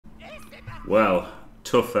Well,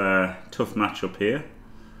 tough matchup here.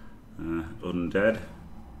 Undead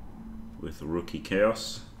with Rookie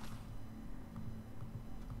Chaos.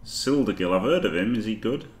 Sildergill, I've heard of him. Is he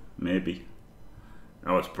good? Maybe.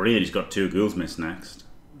 Oh, it's brilliant. He's got 2 ghouls missed next.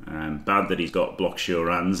 Bad that he's got block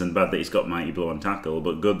sure hands, and bad that he's got mighty blow and tackle.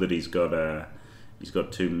 But good that he's got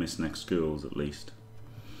 2 missed next ghouls at least.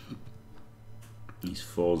 He's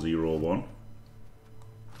 4-0-1. All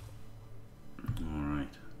right.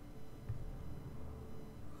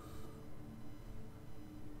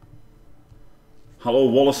 Hello,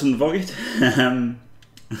 Wallace and Voggett.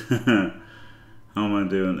 How am I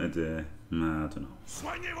doing today? Nah, I don't know.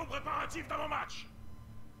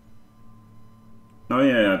 Oh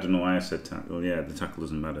yeah, I don't know why I said tackle. Yeah, the tackle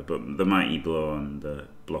doesn't matter, but the mighty blow and the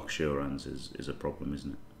block sure hands is a problem,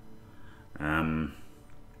 isn't it?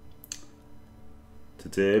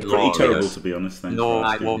 Today, pretty terrible to be honest. Thanks no, for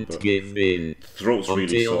asking, I won't give in throat's really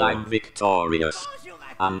until sore. I'm victorious,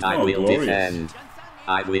 and I will glorious. defend.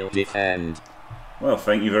 I will defend. Well,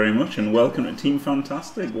 thank you very much, and welcome to Team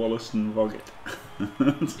Fantastic, Wallace and Voggett.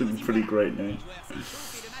 That's a pretty great name.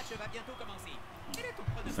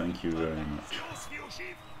 Thank you very much.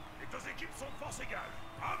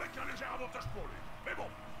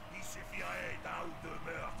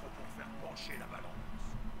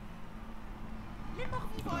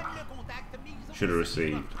 Should have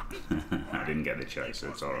received. I didn't get the choice, so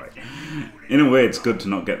it's alright. In a way, it's good to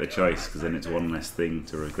not get the choice, because then it's one less thing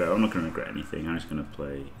to regret. I'm not going to regret anything. I'm just going to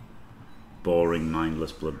play boring,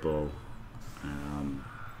 mindless Blood Bowl.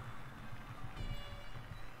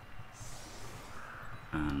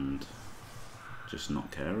 And just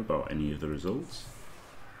not care about any of the results.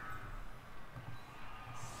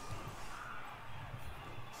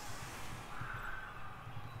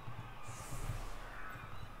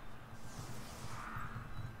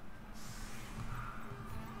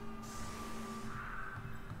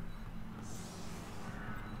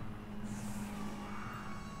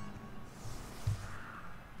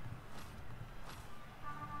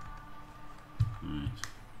 Right.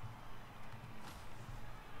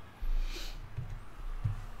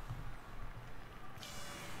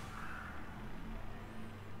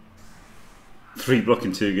 3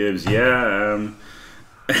 blocking 2 games, yeah.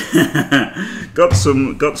 got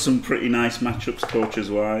some pretty nice matchups coaches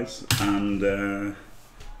wise and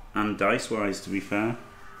dice wise, to be fair.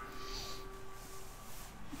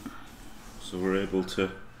 So we're able to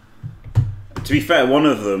be fair, one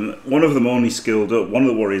of them only skilled up. One of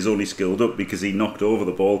the warriors only skilled up because he knocked over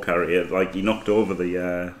the ball carrier, like he knocked over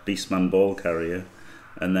the Beastman ball carrier,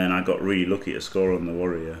 and then I got really lucky to score on the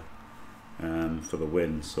warrior for the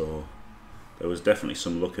win. So there was definitely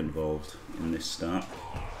some luck involved in this start.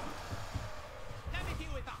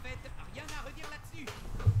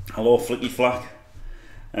 Hello, Flicky Flack.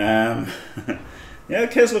 Yeah,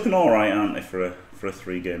 K's looking all right, aren't they, for a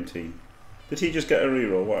 3-game team? Did he just get a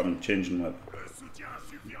reroll? What happened? Changing web.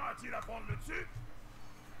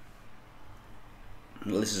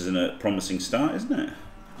 Well, this isn't a promising start, isn't it?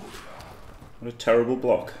 What a terrible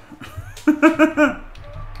block.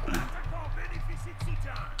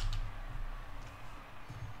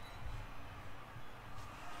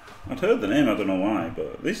 I'd heard the name, I don't know why,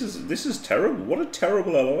 but this is terrible. What a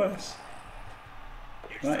terrible LOS.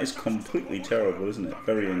 That is completely terrible, isn't it?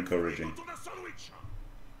 Very encouraging.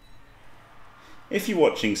 If you're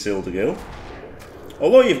watching Sildergill,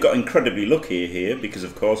 although you've got incredibly lucky here, because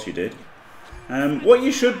of course you did, what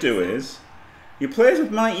you should do is, your players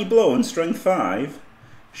with Mighty Blow and Strength 5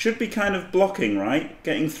 should be kind of blocking, right?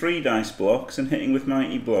 Getting 3 dice blocks and hitting with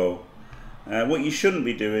Mighty Blow. What you shouldn't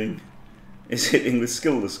be doing is hitting with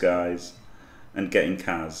Skill Disguise and getting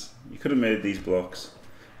Kaz. You could have made these blocks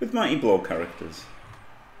with Mighty Blow characters.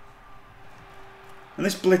 And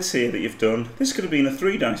this blitz here that you've done, this could have been a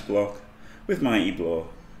 3 dice block with Mighty Blow.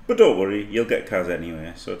 But don't worry, you'll get Kaz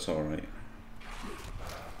anyway, so it's alright.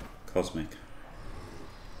 Cosmic.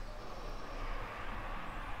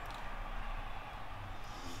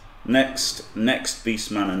 Next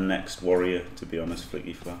Beastman and next Warrior, to be honest,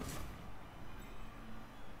 Flicky Flat.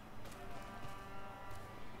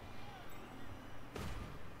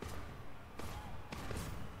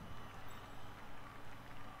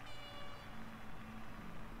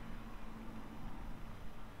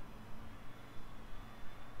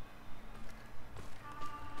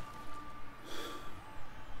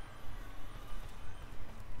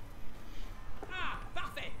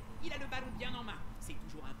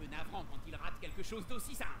 Chose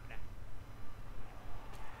d'aussi simple.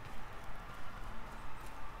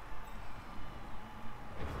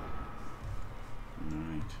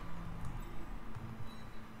 Right.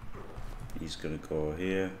 He's gonna go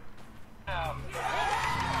here.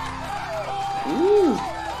 Ooh.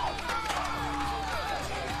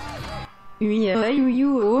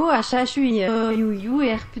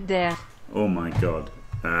 Oh my god.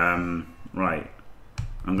 Right.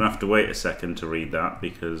 I'm gonna have to wait a second to read that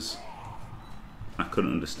because I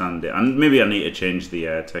couldn't understand it. And maybe I need to change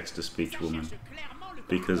the text-to-speech woman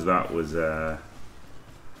because that was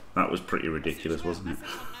pretty ridiculous, wasn't it?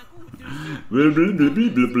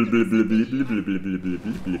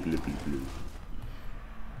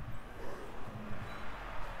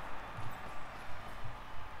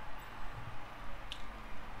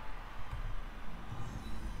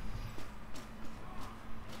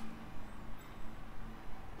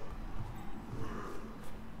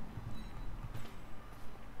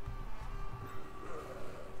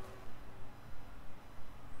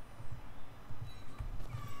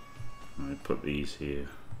 I put these here.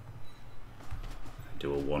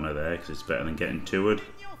 Do a one there because it's better than getting two-ed.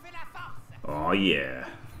 Oh yeah.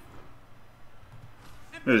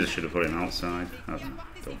 Maybe I should have put him outside. I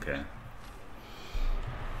don't care.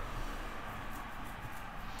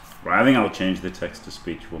 Right, I think I'll change the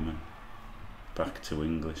text-to-speech woman back to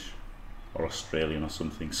English or Australian or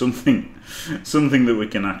something. Something that we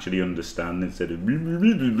can actually understand instead of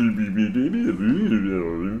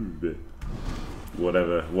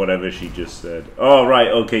whatever she just said. Oh right,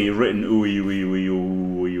 okay, you've written ooey ooey ooey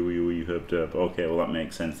ooey ooey ooey herb derb. Okay, well that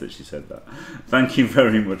makes sense that she said that. Thank you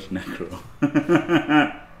very much, Necro.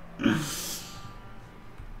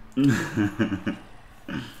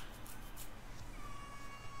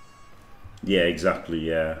 Yeah, exactly,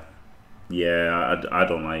 yeah. Yeah, I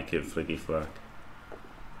don't like it, Flicky Flack.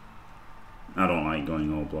 I don't like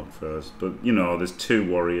going all block first, but you know, there's two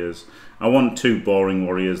warriors. I want two boring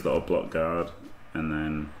warriors that'll block guard, and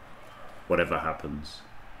then whatever happens.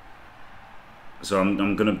 So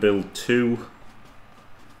I'm gonna build two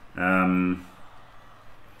random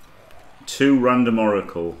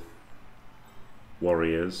oracle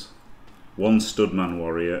warriors, one Studman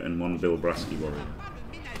warrior, and one Bill Brasky warrior.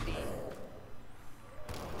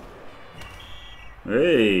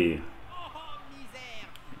 Hey!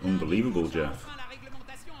 Unbelievable, Jeff.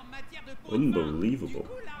 Unbelievable.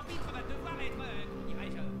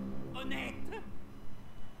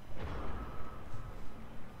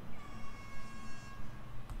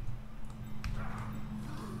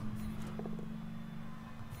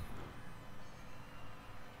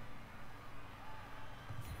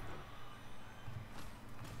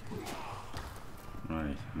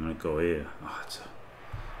 Right, I'm gonna go here. Oh,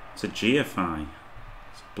 it's a GFI.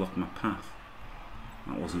 It's blocked my path.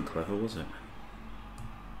 That wasn't clever, was it?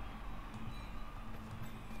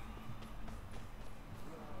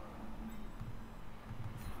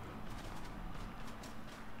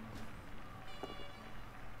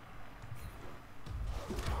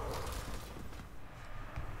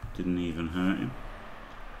 Didn't even hurt him.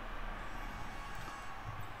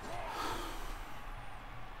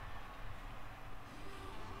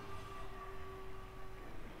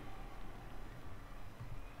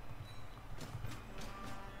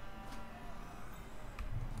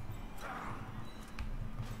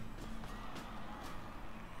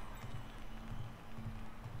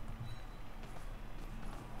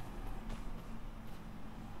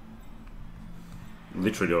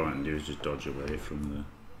 Literally all I can do is just dodge away from the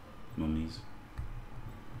mummies.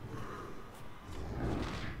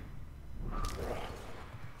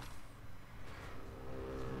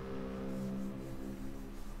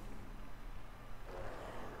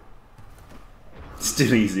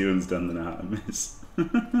 Still easier to understand than how to miss.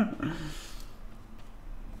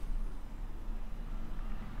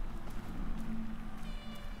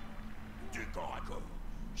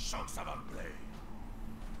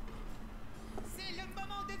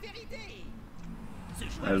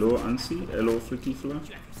 Hello, Ansi. Hello, Flicky Flack.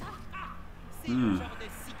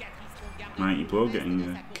 Mighty Blow getting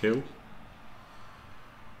a kill.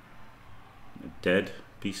 A dead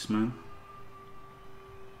Beastman.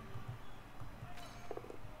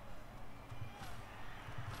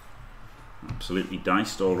 Absolutely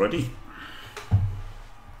diced already.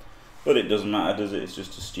 But it doesn't matter, does it? It's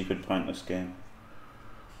just a stupid, pointless game.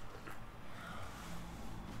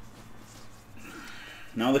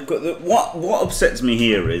 Now, what upsets me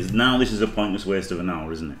here is, now this is a pointless waste of an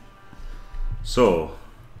hour, isn't it? So,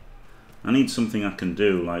 I need something I can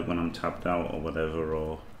do, like when I'm tapped out or whatever,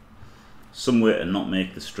 or some way to not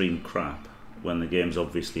make the stream crap when the game's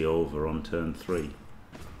obviously over on turn 3.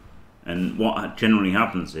 And what generally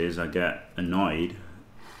happens is I get annoyed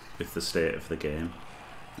with the state of the game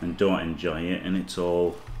and don't enjoy it, and it's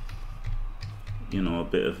all, you know, a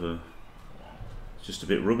bit of a... It's just a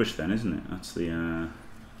bit rubbish then, isn't it? That's the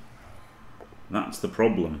That's the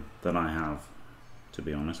problem that I have, to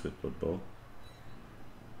be honest, with Blood Bowl.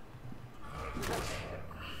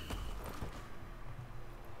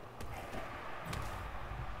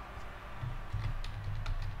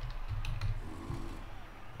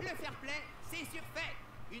 Le fair play, c'est surfait.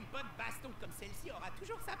 Une bonne baston comme celle-ci aura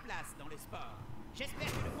toujours sa place dans le sport. J'espère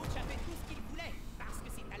que le coach a fait tout ce qu'il voulait, parce que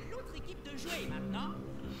c'est à l'autre équipe de jouer maintenant.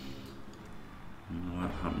 No,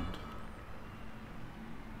 that happened.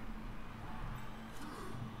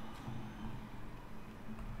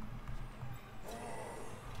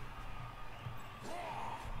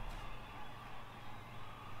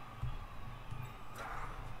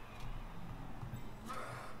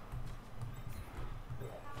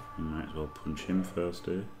 You might as well punch him first,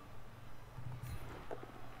 eh?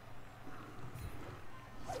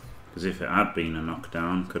 Because if it had been a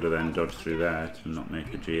knockdown, could have then dodged through that and not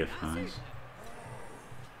make a GFIs.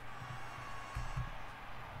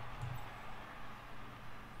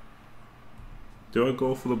 Do I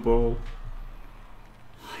go for the ball?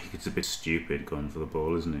 It's a bit stupid going for the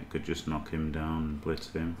ball, isn't it? Could just knock him down and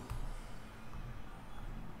blitz him.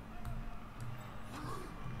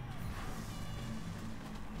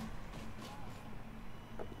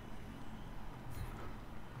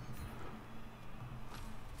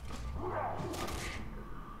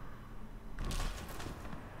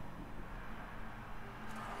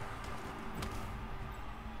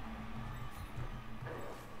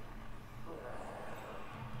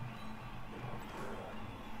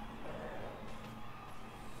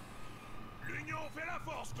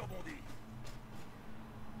 Comme on dit.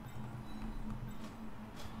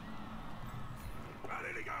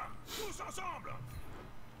 Allez les gars, tous ensemble.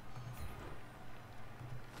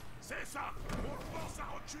 C'est ça. On force à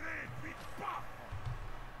reculer, puis paf.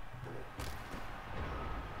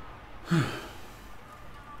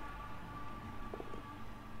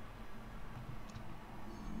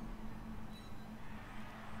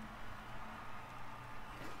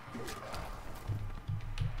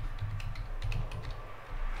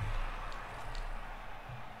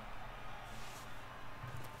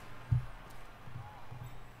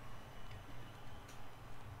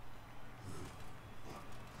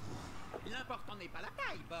 L'important n'est pas la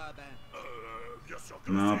taille, Bob. Bien sûr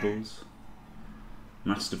que Marbles.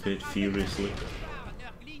 Masturbate furiously.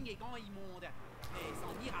 Nurgling est grand immonde, mais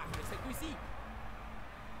sans miracle ce coup-ci.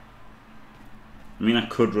 I mean, I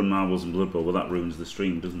could run Marbles and Blood Bowl, but that ruins the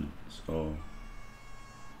stream, doesn't it? So...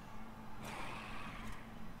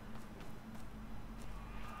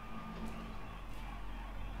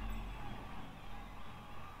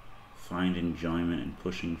 find enjoyment in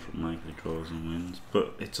pushing from likely draws and wins,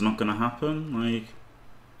 but it's not gonna happen, like...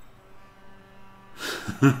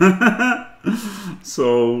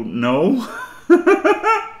 so, no?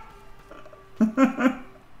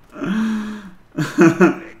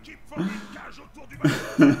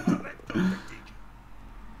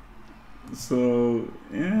 So,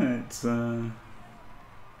 yeah,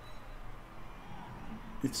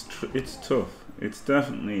 it's tough. It's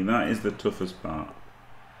definitely, that is the toughest part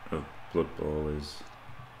of Blood Bowl,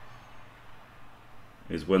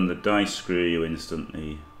 is when the dice screw you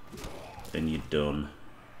instantly and you're done,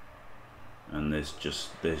 and there's just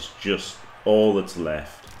all that's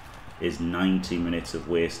left is 90 minutes of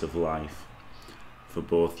waste of life for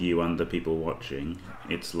both you and the people watching.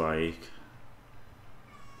 It's like,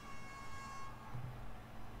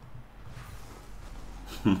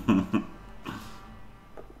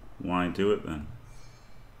 why do it then?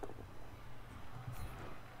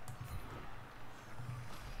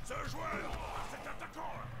 Ce joueur, cet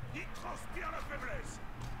attaquant, il transpire la faiblesse.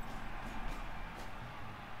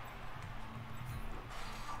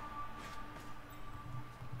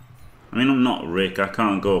 I mean, I'm not Rick. I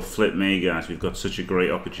can't go flip me, guys. We've got such a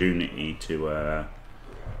great opportunity to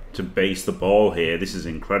base the ball here. This is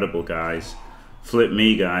incredible, guys. Flip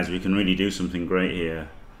me, guys. We can really do something great here.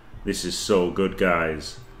 This is so good,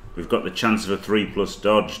 guys. We've got the chance of a 3+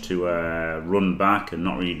 dodge to run back and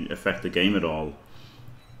not really affect the game at all.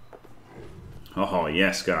 Oh,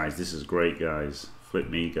 yes, guys. This is great, guys. Flip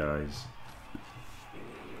me, guys.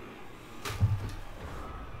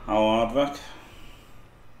 How Aardvark?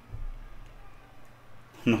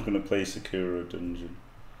 I'm not going to play Sakura Dungeon.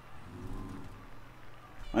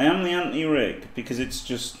 I am the anti-Rick because it's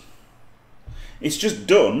just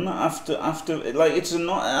done after like it's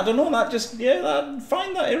not. I don't know, that just, yeah, I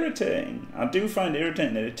find that irritating. I do find it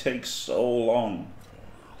irritating that it takes so long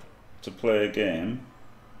to play a game.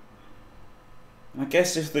 I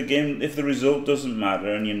guess if the result doesn't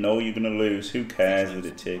matter and you know you're going to lose, who cares that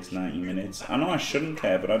it takes 90 minutes? I know I shouldn't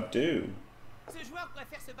care, but I do.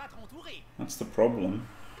 That's the problem.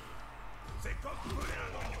 C'est comme peler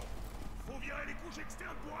un oignon. Faut virer les couches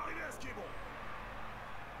externes pour arriver à ce qui est bon.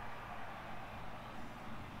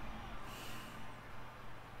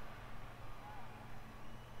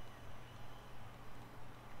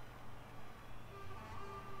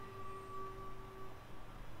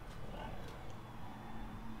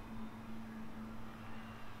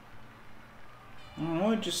 I don't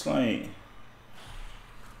know, just like...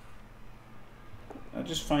 I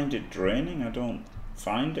just find it draining. I don't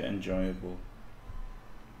find it enjoyable.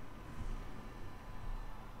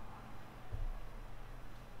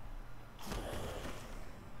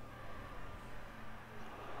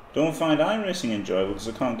 Don't find iRacing enjoyable because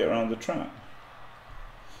I can't get around the track.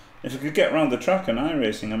 If I could get around the track on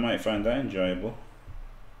iRacing, I might find that enjoyable.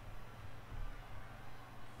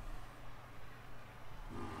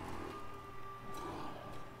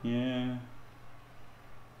 Yeah.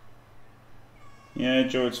 Yeah,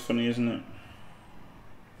 Joe, it's funny, isn't it?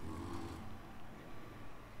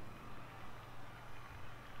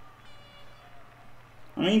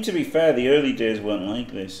 I mean, to be fair, the early days weren't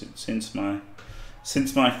like this. Since my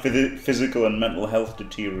physical and mental health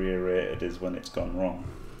deteriorated is when it's gone wrong.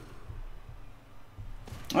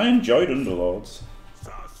 I enjoyed Underlords,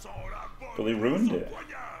 but they ruined it.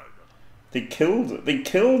 They killed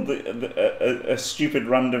a stupid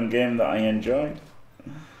random game that I enjoyed.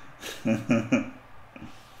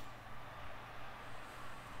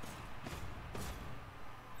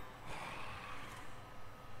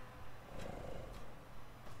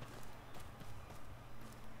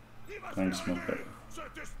 Thanks, Muppet.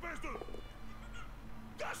 Cette espèce de...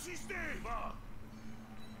 d'assister, va.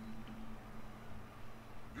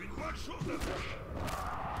 Une bonne chose de faire.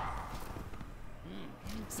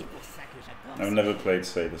 C'est pour ça que j'adore. I've never played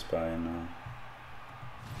Slay the Spire, no.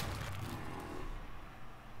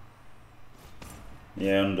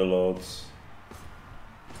 Yeah, Underlords.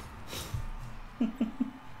 Look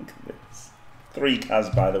at this. 3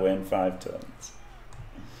 Kaz, by the way, in 5 turns.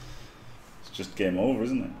 It's just game over,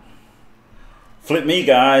 isn't it? Flip me,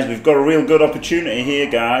 guys. We've got a real good opportunity here,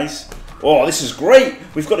 guys. Oh, this is great.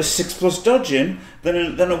 We've got a 6+ dodge in,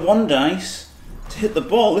 then a 1 dice to hit the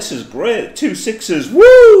ball. This is great. 2 6s.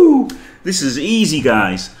 Woo! This is easy,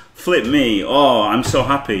 guys. Flip me. Oh, I'm so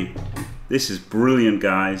happy. This is brilliant,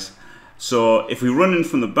 guys. So if we run in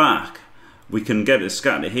from the back, we can get it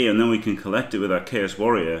scattered here, and then we can collect it with our Chaos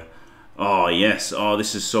Warrior. Oh, yes. Oh,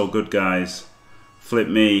 this is so good, guys. Flip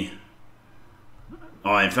me.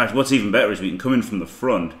 Oh, in fact, what's even better is we can come in from the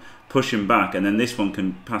front, push him back, and then this one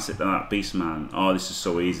can pass it to that Beastman. Oh, this is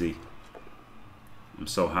so easy. I'm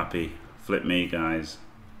so happy. Flip me, guys.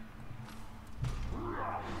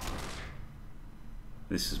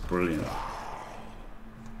 This is brilliant.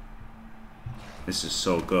 This is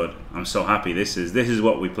so good. I'm so happy. This is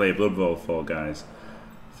what we play Blood Bowl for, guys.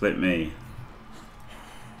 Flip me.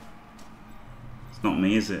 It's not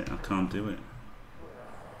me, is it? I can't do it.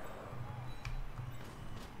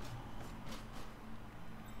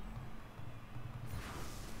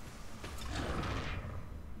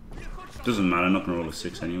 Doesn't matter, I'm not going to roll a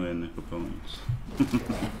 6 anyway in the opponents.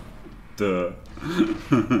 Duh.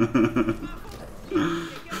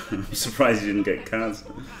 I'm surprised you didn't get Kaz.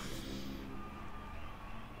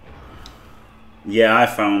 Yeah, I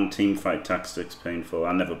found Teamfight Tactics painful.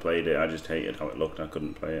 I never played it, I just hated how it looked. I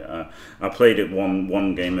couldn't play it. I played it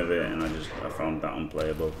one game of it and I found that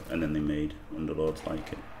unplayable, and then they made Underlords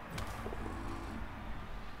like it.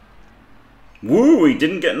 Woo! He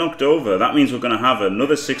didn't get knocked over. That means we're going to have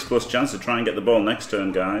another 6+ chance to try and get the ball next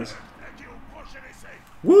turn, guys.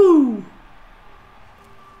 Woo!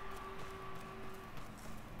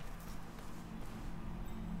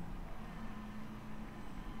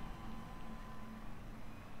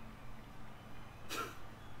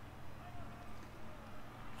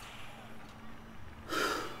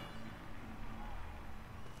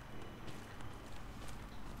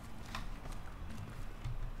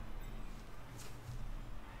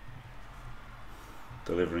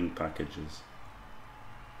 Delivering packages.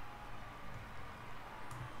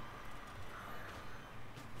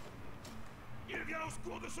 Il vient au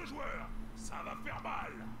secours de ce joueur. Ça va faire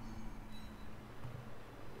mal.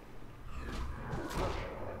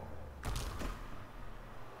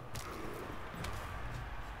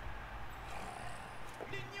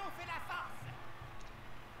 L'union fait la force.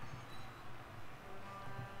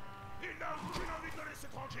 Il n'a aucune envie de le laisser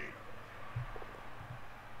tranquille.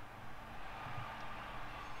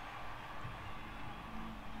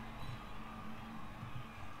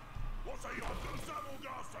 Bon, ça ira comme ça, mon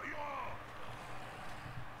gars, ça ira.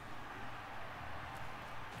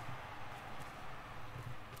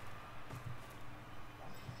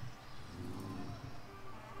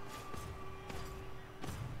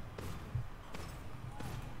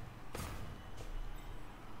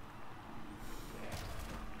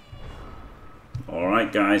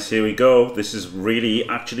 Alright guys, here we go. This is really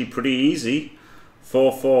actually pretty easy.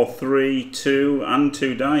 4, 4, 3, 2 and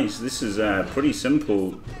 2 dice. This is pretty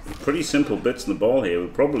simple bits on the ball here. We'll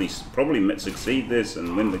probably succeed this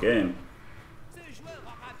and win the game. Ce joueur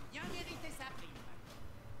aura bien mérité sa prime.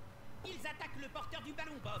 Ils attaquent le porteur du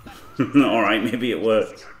ballon, Bob. Alright, maybe it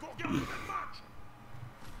worked. Pour garder le match.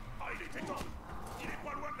 Ah, il était temps. Il est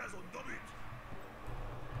pas loin de la zone de but.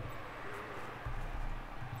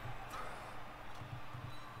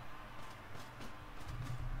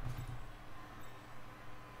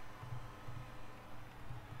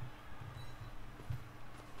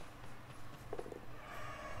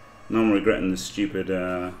 Now I'm regretting the stupid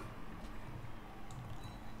 4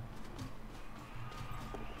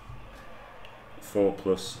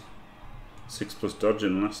 plus 6 plus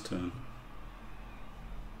dodging last turn.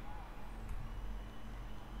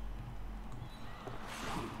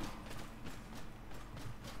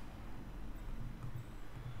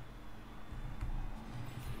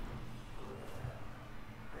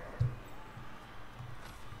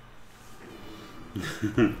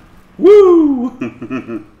 Woo!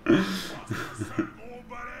 Seul gros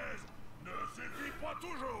balèze ne suffit pas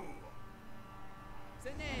toujours. Ce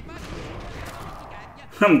n'est pas qui gagne.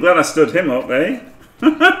 I'm glad I stood him up, eh?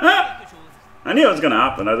 Quelque chose. I knew it was going to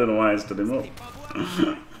happen, I don't know why I stood him up. C'est pas beau.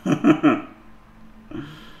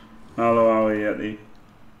 Hello, how are you, Yeti?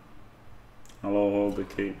 Hello, hold the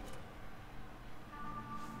key.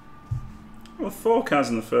 Well, 4 cards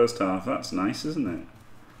in the first half, that's nice, isn't it?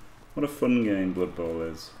 What a fun game Blood Bowl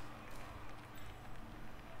is.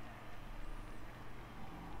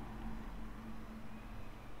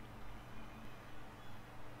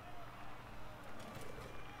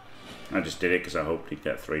 I just did it because I hoped he'd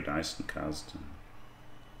get 3 dice and cast.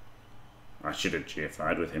 I should have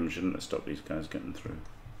GFI'd with him, shouldn't have stopped these guys getting through.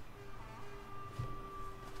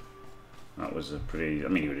 That was a pretty... I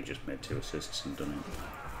mean, he would have just made 2 assists and done it.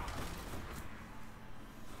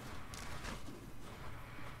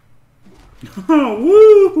 Oh,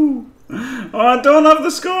 woo! Oh, I don't have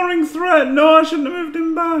the scoring threat! No, I shouldn't have moved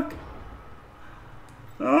him back!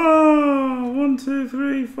 Oh, 1, 2,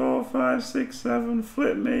 3, 4, 5, 6, 7.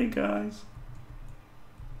 Flip me, guys.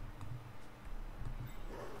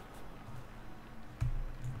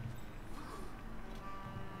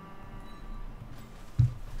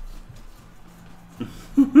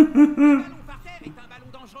 Le ballon par terre est un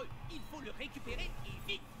ballon dangereux. Il faut le récupérer et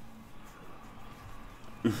vite.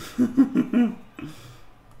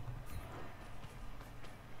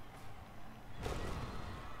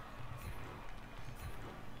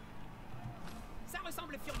 Ça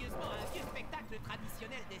ressemble furieusement à un vieux spectacle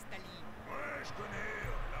traditionnel d'Estali. Ouais, je connais.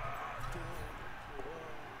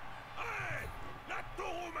 Hey, la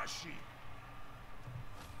tauromachie.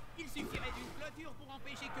 Il suffirait d'une clôture pour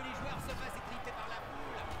empêcher que les joueurs se fassent éclipser par la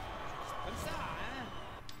foule. C'est comme ça, hein?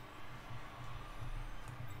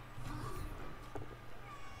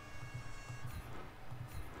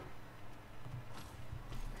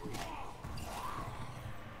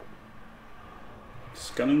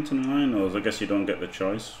 Skellington Rhinos. I guess you don't get the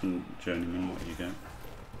choice from Journeyman. What do you get?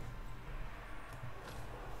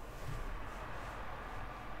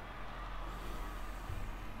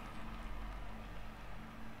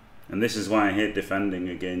 And this is why I hate defending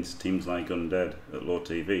against teams like Undead at low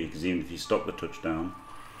TV, because even if you stop the touchdown,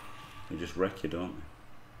 they just wreck you, don't they?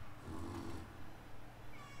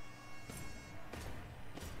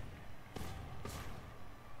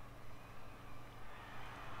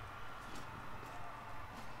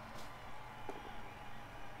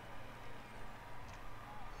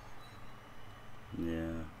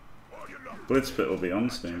 Blitzpit will be on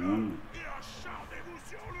soon, won't it? Et acharnez-vous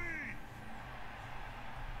sur lui.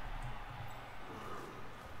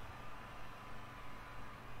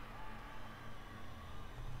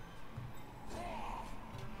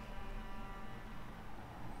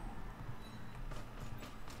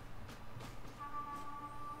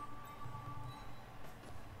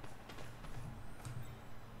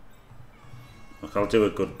 Look, I'll do a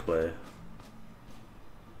good play.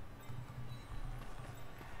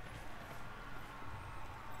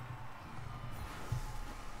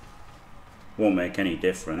 Won't make any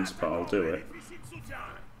difference, but I'll do it. Bénéficie de soutien.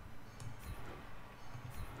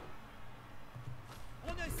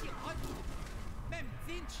 On ne s'y retrouve. Même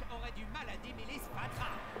Finch aurait du mal à démêler ce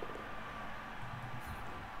patron.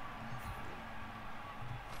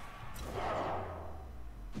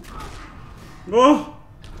 Oh!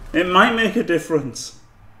 It might make a difference.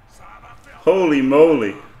 Holy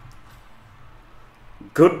moly.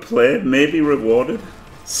 Good play, maybe rewarded.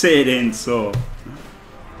 Say it ain't so.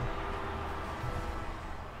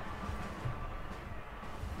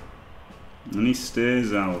 And he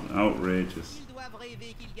stays out. Outrageous. Ils doivent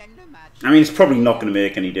rêver qu'ils gagnent le match. I mean, it's probably not going to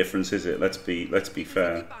make any difference, is it? Let's be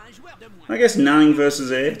fair. Pas un joueur de moins. I guess 9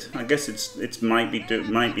 versus 8. I guess it might be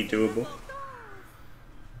doable.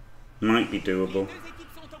 Might be doable. Deux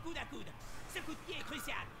équipes sont au coude à coude. Ce coup de pied est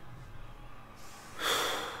crucial.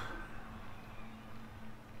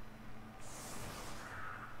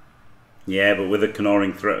 Yeah, but with a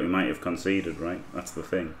canoring threat, we might have conceded, right? That's the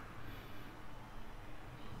thing.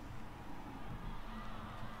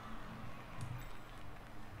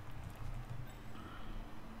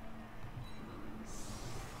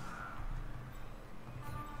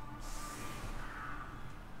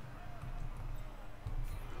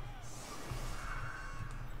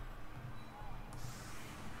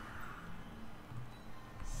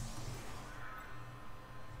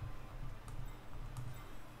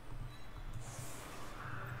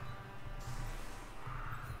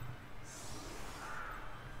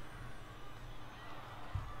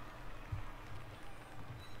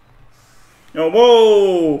 Oh,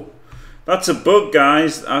 whoa! That's a bug,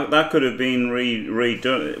 guys. That could have been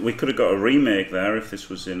redone. We could have got a remake there if this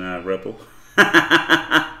was in Rebel.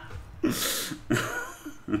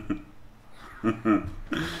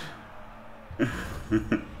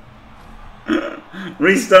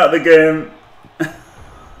 Restart the game.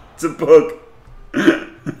 It's a bug.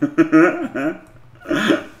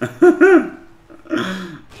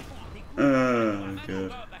 Oh,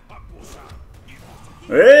 God.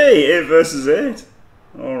 Hey, 8 versus 8.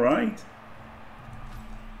 All right.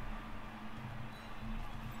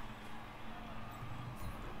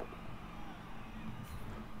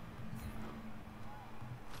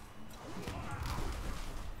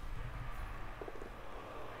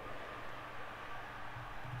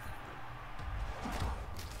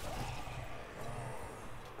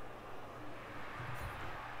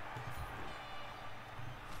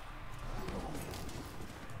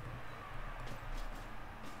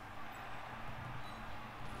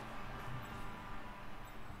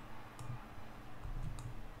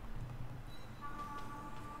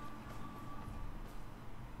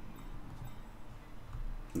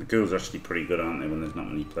 The ghouls are actually pretty good, aren't they, when there's not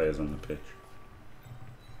many players on the pitch?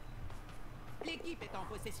 L'équipe est en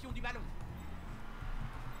possession du ballon.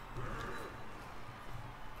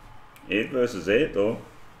 8 versus 8, though.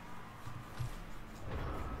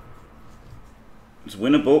 It's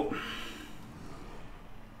winnable.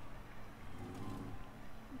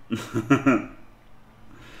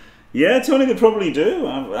 Yeah, Tony, they probably do.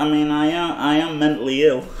 I mean, I am mentally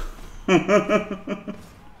ill.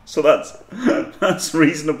 So that's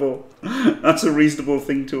reasonable. That's a reasonable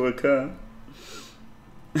thing to occur.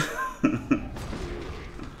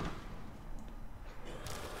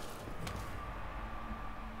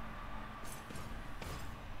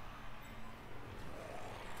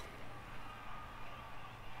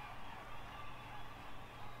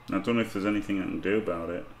 I don't know if there's anything I can do about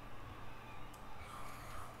it.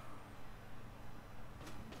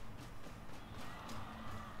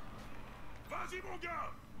 Vas-y mon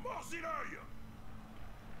gars, mords-y l'œil.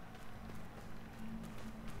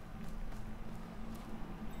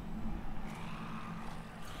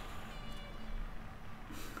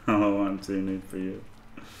 Oh, I'm too new for you.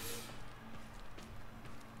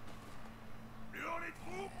 Plus on est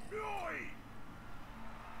trop, plus on rit.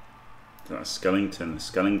 That skeleton, a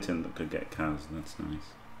skeleton that could get Kaz, that's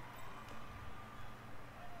nice.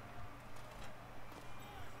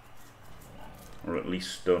 Or at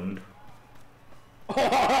least stunned. Oh,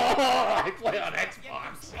 I play on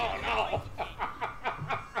Xbox. Oh no.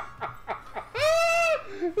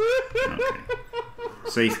 Okay.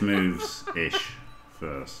 Safe moves-ish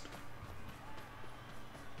first.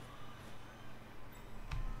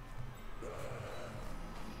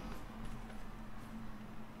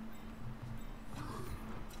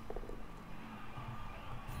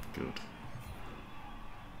 Good.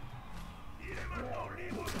 Il est maintenant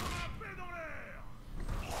libre de frapper dans l'air.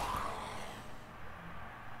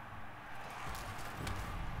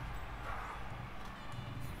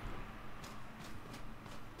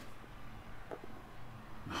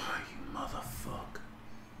 Oh, you motherfucker.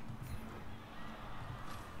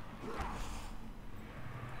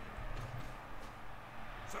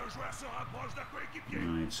 Ce joueur se rapproche d'un coéquipier.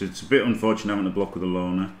 Right, so it's a bit unfortunate having to block with a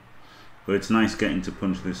loner, but it's nice getting to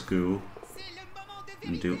punch this ghoul C'est le moment de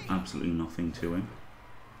and do vérité. absolutely nothing to him.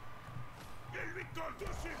 Il lui colle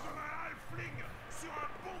dessus comme un halfling sur un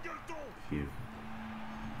bon gueuleton. Phew.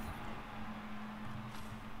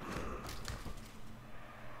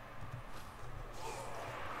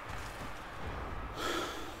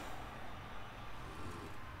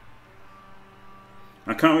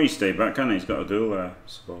 I can't really stay back, can I? He's got a ghoul there,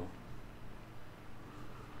 so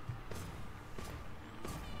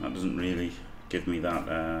that doesn't really give me that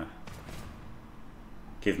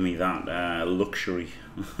luxury.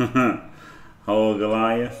 Hello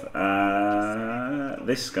Goliath.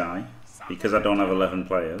 This guy, because I don't have 11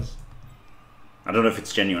 players. I don't know if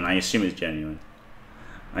it's genuine. I assume it's genuine.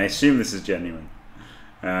 I assume this is genuine.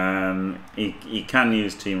 He can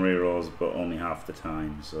use team rerolls, but only half the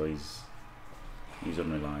time, so he's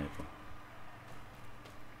unreliable.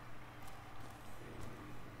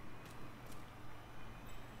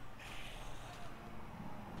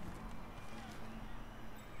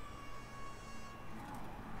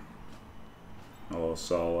 Oh,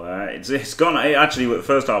 so it's gone. It actually, the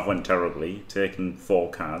first half went terribly, taking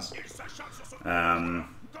 4 cars,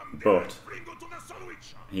 but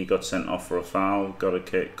he got sent off for a foul, got a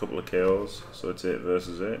couple of KOs, so it's 8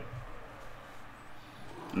 versus 8,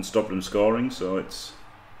 and stopped him scoring. So it's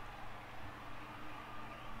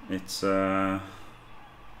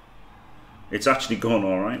actually going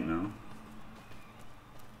all right now,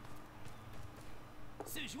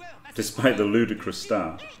 despite the ludicrous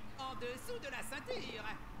start.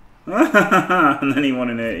 And then he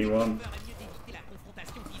won in 81.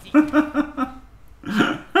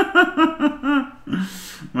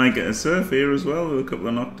 Might get a surf here as well with a couple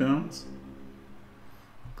of knockdowns.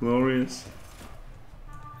 Glorious.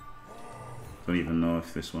 Don't even know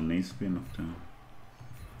if this one needs to be a knockdown.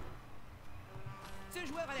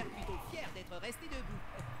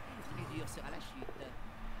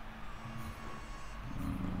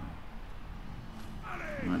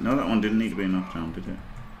 Right, no, that one didn't need to be a knockdown, did it?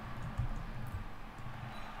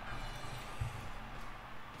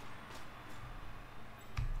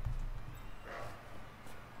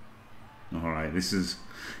 Alright, this is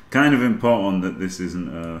kind of important that this isn't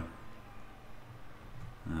a...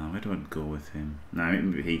 where do I go with him? No,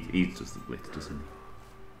 he does the blitz, doesn't he?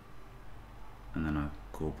 And then I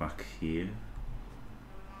go back here.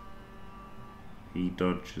 He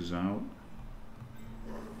dodges out.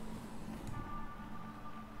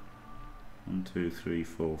 1, 2, 3,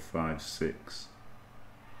 4, 5, 6.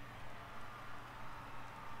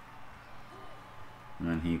 And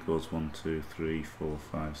then he goes 1, 2, 3, 4,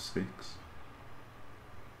 5, 6.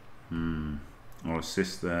 Or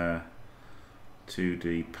assist there.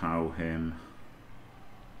 2D, pow him.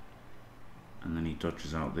 And then he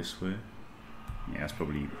dodges out this way. Yeah, that's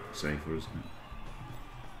probably safer, isn't it?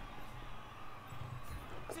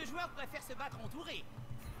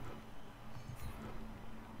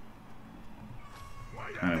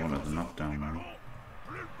 I don't want to knock down now.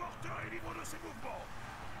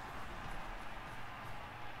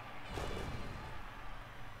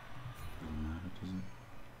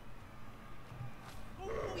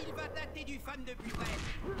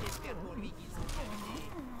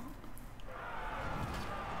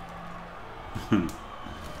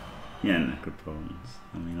 Yeah, necropons.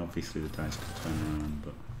 I mean, obviously the dice could turn around,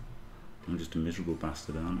 but I'm just a miserable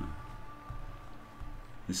bastard, aren't I?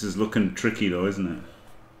 This is looking tricky though, isn't it?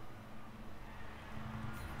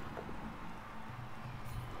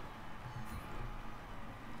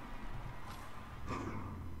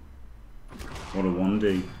 What a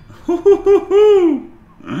 1D.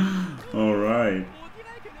 Alright.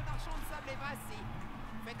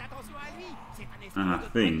 And I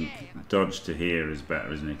think dodge to here is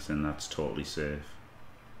better, isn't it? 'Cause then that's totally safe.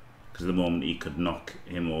 Because at the moment he could knock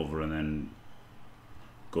him over and then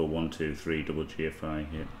go 1, 2, 3, double GFI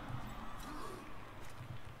hit.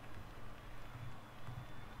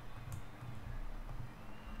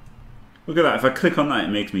 Look at that, if I click on that it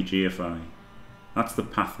makes me GFI. That's the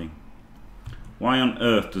pathing. Why on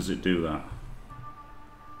earth does it do that?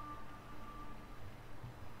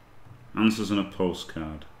 Answers on a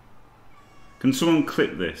postcard. Can someone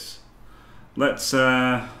clip this? Let's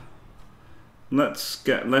get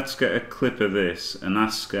a clip of this and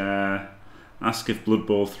ask if Blood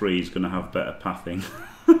Bowl 3 is going to have better pathing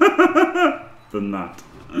than that.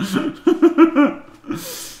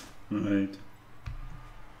 Right.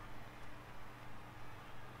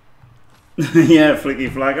 Yeah, Flicky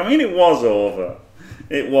Flag. I mean, it was over.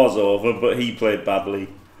 It was over, but he played badly,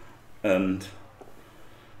 and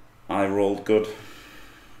I rolled good.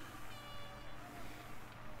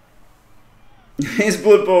 Is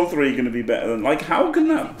Blood Bowl 3 going to be better than... Like, how can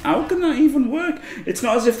that even work? It's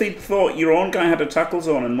not as if they thought your own guy had a tackle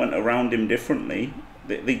zone and went around him differently.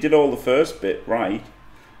 They did all the first bit right,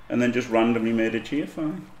 and then just randomly made a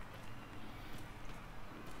GFI.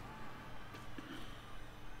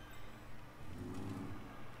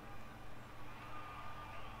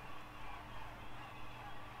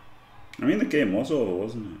 I mean, the game was over,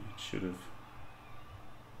 wasn't it? It should have...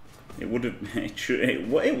 It would have...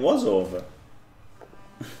 It was over.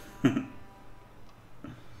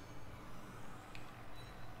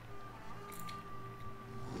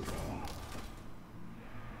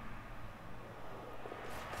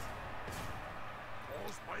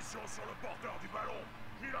 sur le porteur du ballon.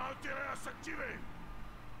 Il a intérêt à s'activer.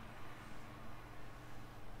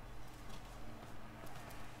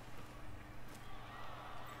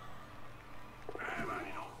 Eh ben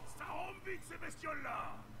dis donc, ça rend vite ces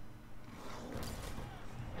bestioles-là.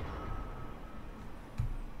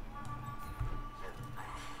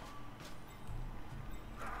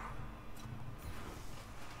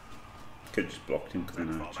 Could just blocked him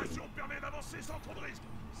coming Cette out. formation permet d'avancer sans trop de risques.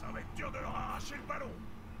 Ça va être dur de leur arracher le ballon.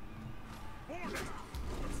 Bon geste.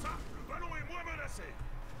 Comme ça, le ballon est moins menacé.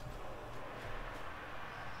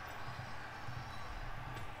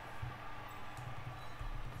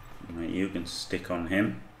 Right, you can stick on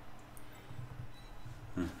him.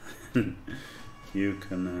 You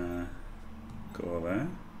can go there.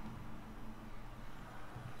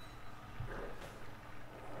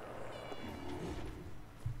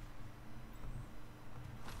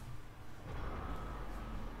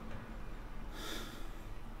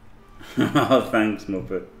 Oh, thanks,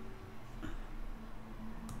 Muppet.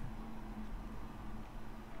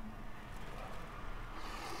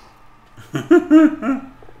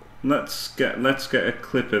 Let's get a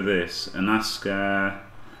clip of this and ask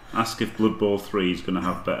if Blood Bowl 3 is going to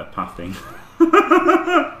have better pathing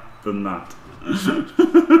than that. Why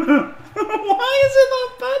is it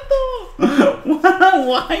that bad though?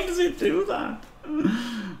 Why does it do that?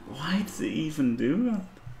 Why does it even do that?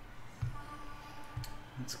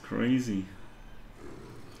 That's crazy.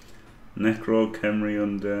 Necro, Khemri,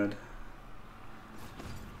 Undead.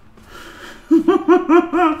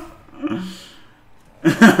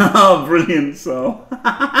 Oh, brilliant, so.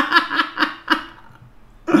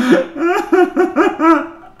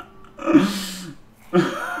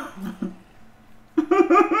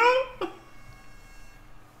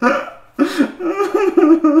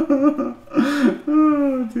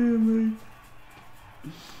 Oh, dear me.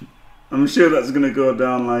 I'm sure that's going to go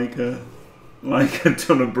down like a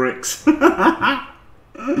ton of bricks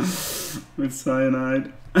with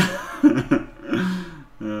cyanide.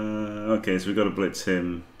 Okay, so we've got to blitz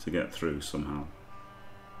him to get through somehow,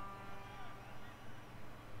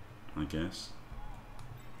 I guess.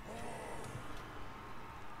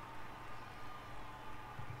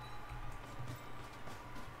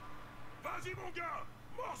 Vas-y mon gars,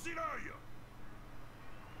 mords-y l'œil.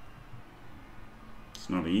 It's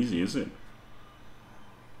not easy, is it?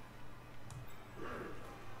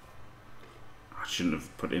 I shouldn't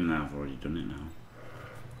have put him there, I've already done it now.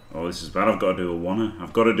 Oh, this is bad, I've got to do a wanna.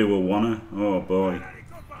 I've got to do a wanna. Oh boy.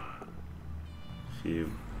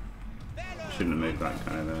 Phew. Shouldn't have made that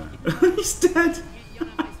guy there. He's dead!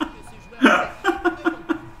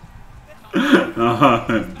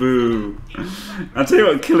 Oh, boo. I tell you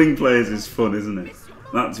what, killing players is fun, isn't it?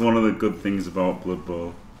 That's one of the good things about Blood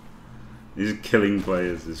Bowl. Is killing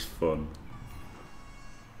players is fun.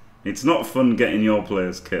 It's not fun getting your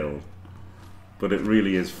players killed, but it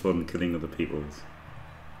really is fun killing other people's.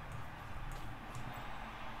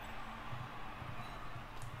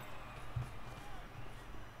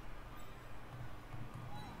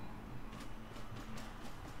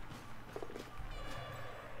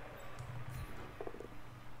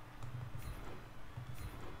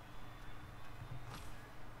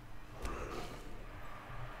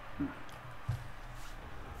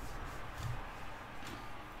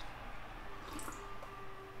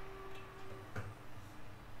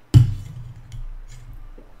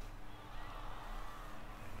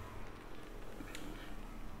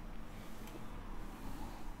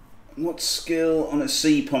 What skill on a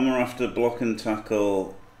sea pommer after block and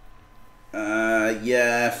tackle?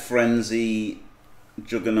 Yeah, frenzy,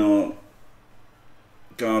 juggernaut,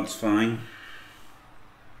 guard's fine.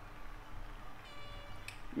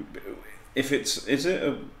 If it's, is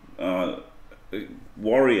it a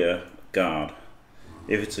warrior guard?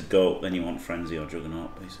 If it's a goat, then you want frenzy or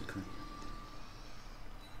juggernaut, basically.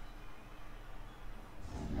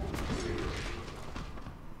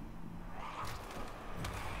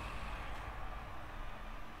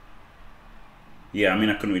 Yeah, I mean,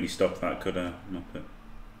 I couldn't really stop that, could I? Muppet. At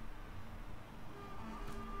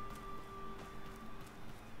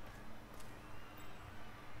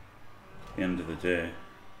the end of the day.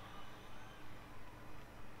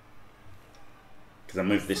 Because I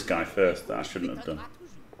moved this guy first that I shouldn't have done.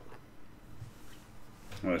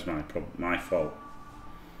 Well, it's my fault.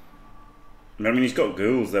 I mean, he's got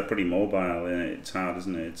ghouls, they're pretty mobile, and it's hard,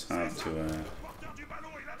 isn't it? It's hard to,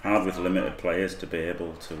 hard with limited players to be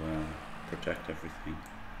able to protect everything.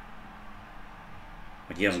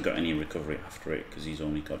 Like, he hasn't got any recovery after it because he's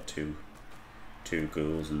only got two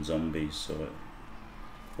ghouls and zombies, so it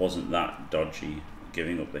wasn't that dodgy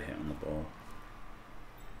giving up the hit on the ball.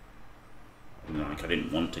 Like, I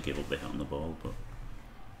didn't want to give up the hit on the ball, but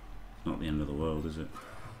it's not the end of the world, is it?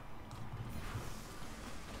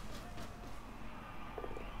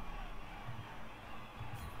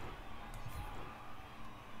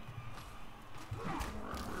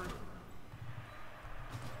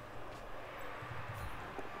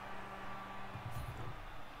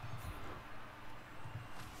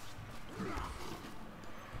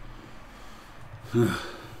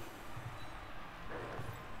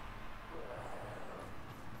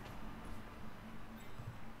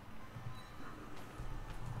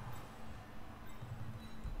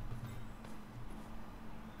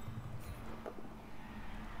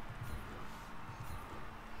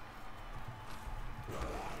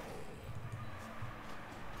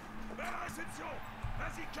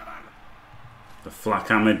 The flak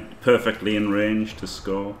hammered perfectly in range to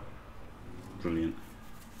score. Brilliant.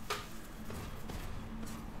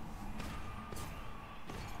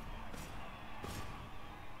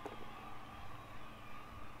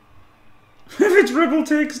 If it's rebel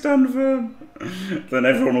take stand firm, then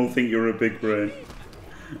everyone will think you're a big brain.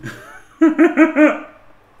 Yeah,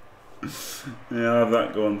 I'll have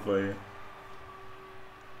that going for you.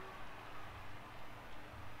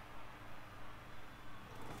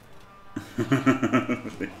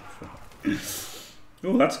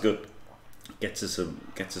 Oh, that's good. Gets us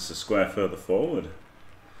a square further forward,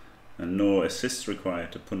 and no assists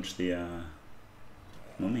required to punch the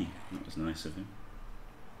mummy. That was nice of him.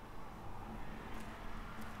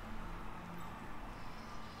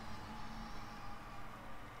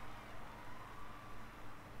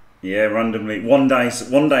 Yeah, randomly one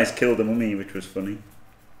dice killed the mummy, which was funny.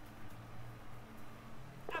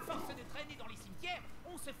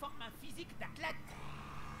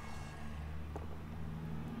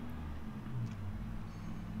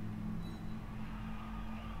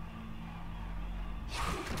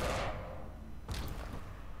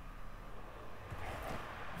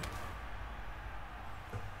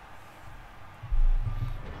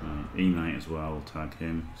 He might as well tag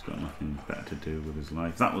him. He's got nothing better to do with his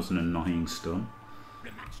life. That was an annoying stun.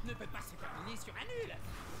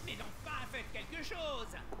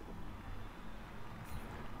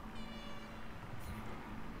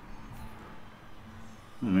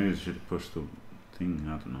 Well, maybe I should have pushed the thing.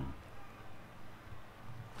 I don't know.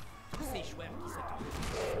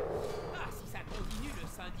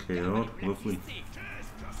 KO, lovely.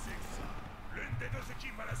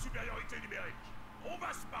 On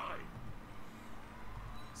va se barrer.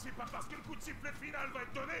 C'est pas parce que le coup de sifflet final va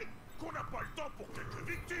être donné qu'on n'a pas le temps pour quelques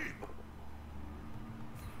victimes.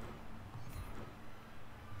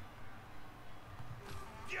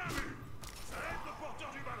 Bien vu. Ça aide le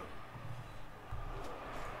porteur du ballon.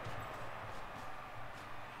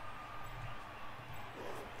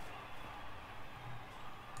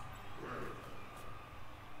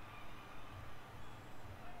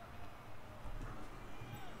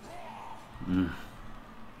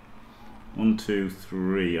 One, two,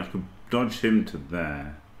 three. I could dodge him to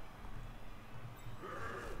there.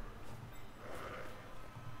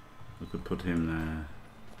 I could put him there.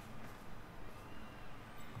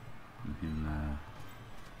 And him there.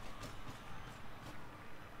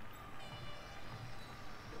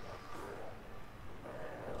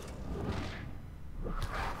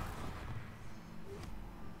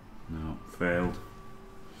 No, failed.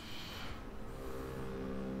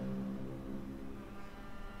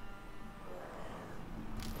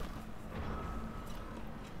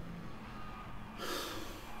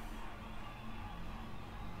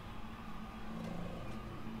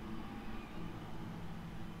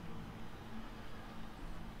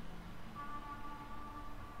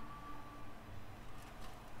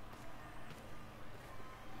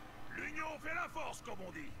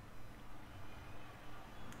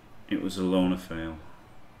 It was a loner fail.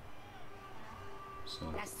 So.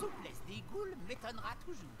 La souplesse des ghouls m'étonnera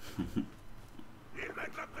toujours. Ils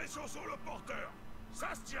mettent la pression sur le porteur.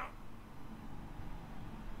 Ça se tient.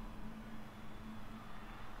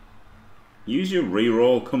 Use your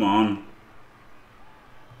reroll, come on.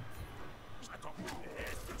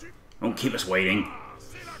 Don't keep us waiting.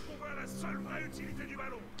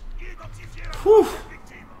 Whew.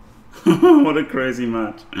 What a crazy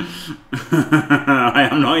match.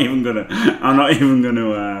 I'm not even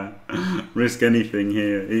gonna risk anything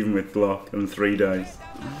here, even with block and 3 dice.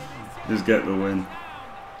 Just get the win.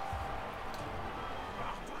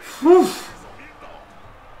 Whew.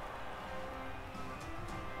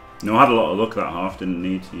 No, I had a lot of luck that half, didn't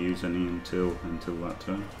need to use any until that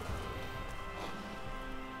turn.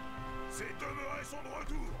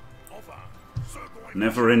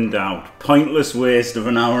 Never in doubt. Pointless waste of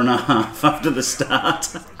an hour and a half after the start.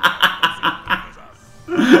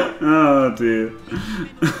 Oh dear.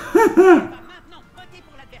 Maintenant, votez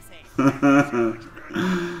pour l'adversaire.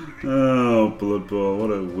 Oh, Blood Bowl,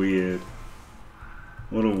 what a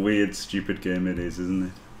weird, stupid game it is,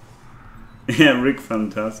 isn't it? Yeah, Rick,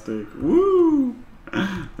 fantastic. Woo!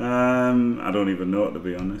 I don't even know, to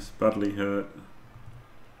be honest. Badly hurt.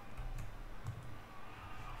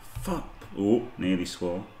 Fuck. Oh, nearly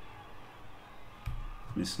swore.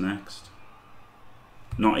 Miss next.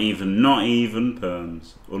 Not even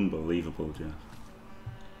perms. Unbelievable, Jeff.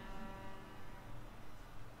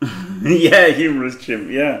 Yeah, humorous chimp,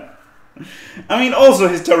 yeah. I mean, also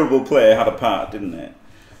his terrible play had a part, didn't it?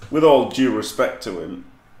 With all due respect to him,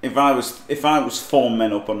 if I was 4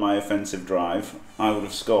 men up on my offensive drive, I would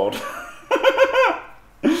have scored.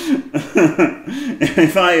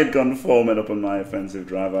 If I had gone 4 men up on my offensive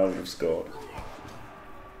drive, I would have scored.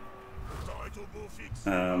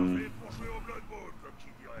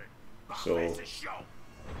 So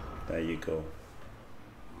there you go.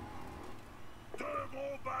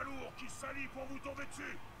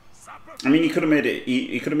 I mean, he could have made it.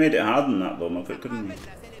 He could have made it harder than that, though, Muppet, couldn't he?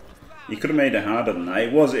 He could have made it harder than that.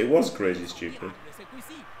 It was crazy stupid.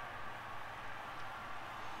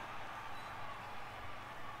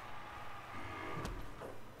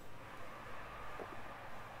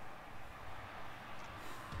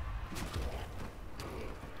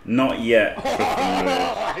 Not yet.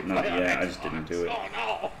 Not yet. I just didn't do it.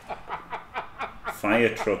 Fire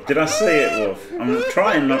truck. Did I say it, Wolf? I'm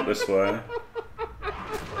trying not to swear.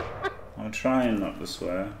 I'm trying not to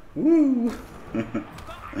swear. Woo!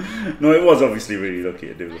 No, it was obviously really lucky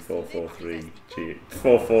to do the 4-4-3 cheat.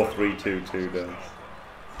 4-4-3-2-2 guys.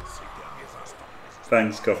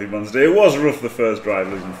 Thanks, Coffee Monster. It was rough the first drive,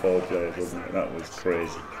 losing 4 players, wasn't it? That was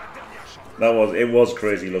crazy. It was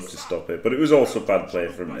crazy luck to stop it, but it was also bad play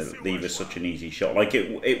for him to leave us such an easy shot. Like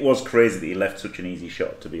it was crazy that he left such an easy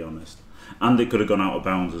shot, to be honest. And it could have gone out of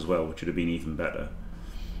bounds as well, which would have been even better.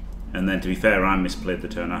 And then, to be fair, I misplayed the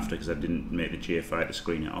turn after because I didn't make the GFI to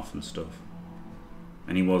screen it off and stuff.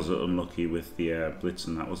 And he was unlucky with the blitz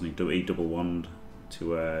and that, wasn't he? He double wand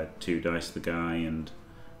to 2 dice the guy and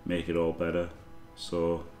make it all better.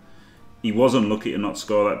 So he was unlucky to not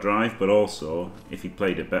score that drive, but also if he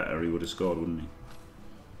played it better, he would have scored, wouldn't he?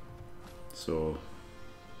 So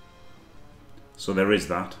there is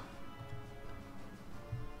that.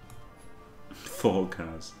 4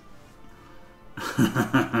 cars.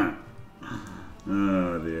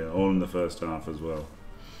 Oh dear, all in the first half as well.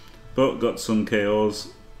 But got some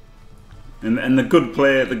KOs. And the good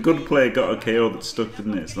player got a KO that stuck,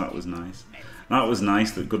 didn't it? So that was nice. That was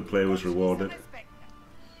nice that good play was rewarded.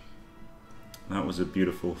 That was a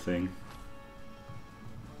beautiful thing.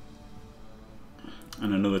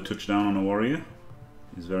 And another touchdown on a warrior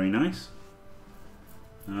is very nice.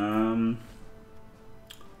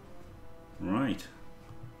 Right.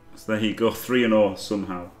 So there you go, 3-0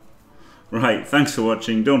 somehow. Right, thanks for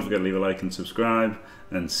watching. Don't forget to leave a like and subscribe,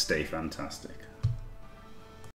 and stay fantastic.